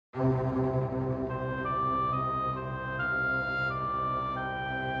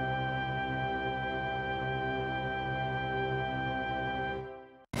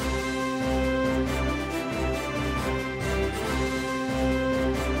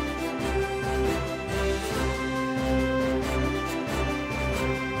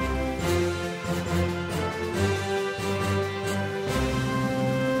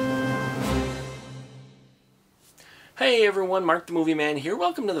Hey everyone, Mark the Movie Man here.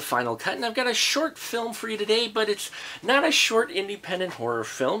 Welcome to the Final Cut, and I've got a short film for you today, but it's not a short independent horror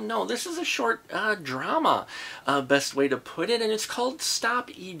film. No, this is a short drama, best way to put it, and it's called Stop,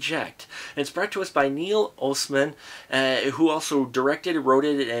 Eject. And it's brought to us by Neil Oseman, who also directed, wrote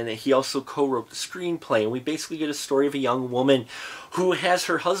it, and he also co-wrote the screenplay. And we basically get a story of a young woman who has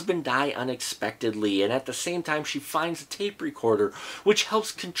her husband die unexpectedly, and at the same time she finds a tape recorder which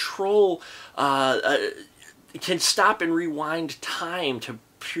helps control can stop and rewind time to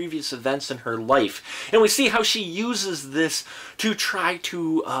previous events in her life. And we see how she uses this to try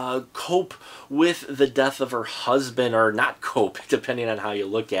to cope with the death of her husband, or not cope, depending on how you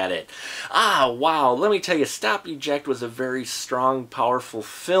look at it. Wow, let me tell you, Stop, Eject was a very strong, powerful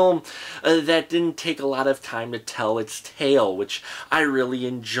film that didn't take a lot of time to tell its tale, which I really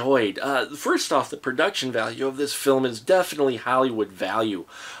enjoyed. First off, the production value of this film is definitely Hollywood value.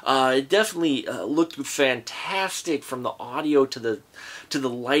 It definitely looked fantastic, from the audio to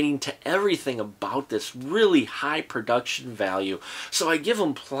the lighting to everything about this. Really high production value. So I give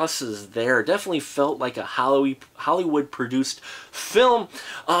them pluses there. Definitely felt like a Hollywood produced film,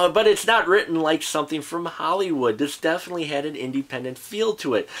 but it's not written like something from Hollywood. This definitely had an independent feel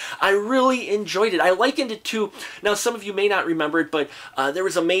to it. I really enjoyed it. I likened it to, now some of you may not remember it, but there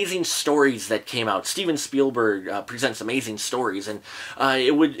was Amazing Stories that came out. Steven Spielberg presents Amazing Stories, and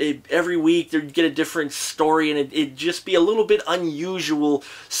every week there'd get a different story, and it'd just be a little bit unusual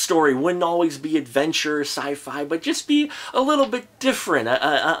story. Wouldn't always be adventure, sci-fi, but just be a little bit different,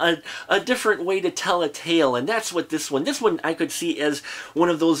 a different way to tell a tale. And that's what this one I could see as one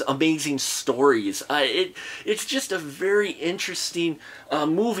of those amazing stories. It's just a very interesting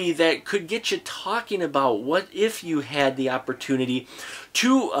movie that could get you talking about what if you had the opportunity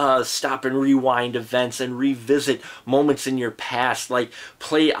to stop and rewind events and revisit moments in your past, like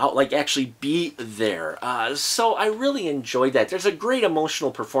play out, like actually be there. So I really enjoyed that. There's a great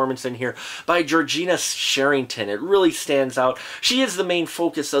emotional performance in here by Georgina Sherrington. It really stands out. She is the main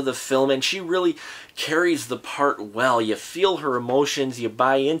focus of the film, and she really carries the part well. You feel her emotions, you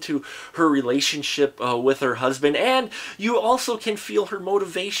buy into her relationship with her husband, and you also can feel her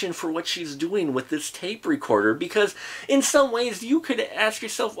motivation for what she's doing with this tape recorder, because in some ways you could ask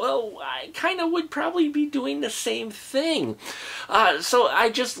yourself, well, I kind of would probably be doing the same thing. So I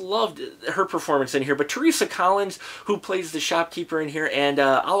just loved her performance in here. But Teresa Collins, who plays the shopkeeper in here, and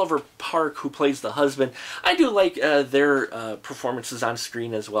Oliver Park, who plays the husband, I do like their performances on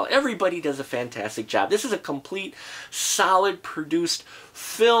screen as well. Everybody does a fantastic job. This is a complete, solid produced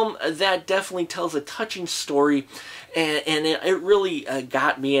film that definitely tells a touching story, and it really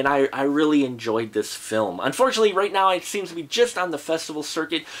got me, and I really enjoyed this film. Unfortunately, right now it seems to be just on the festival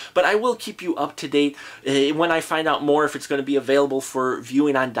circuit, but I will keep you up to date when I find out more, if it's going to be available for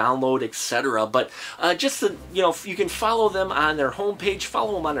viewing on download, etc. But just so, you know, you can follow them on their homepage,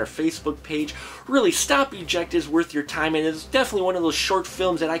 follow them on their Facebook page. Really, Stop, Eject is worth your time, and it's definitely one of those short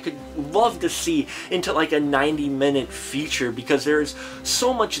films that I could love to see into like a 90-minute feature, because there's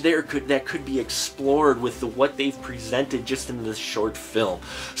so much there that could be explored with what they've presented just in this short film.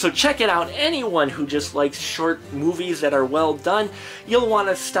 So check it out. Anyone who just likes short movies that are well done, you'll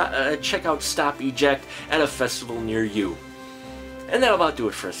want to check out Stop, Eject at a festival near you. And that'll about do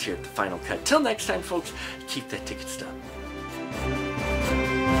it for us here at the Final Cut. Till next time, folks, keep that ticket stub.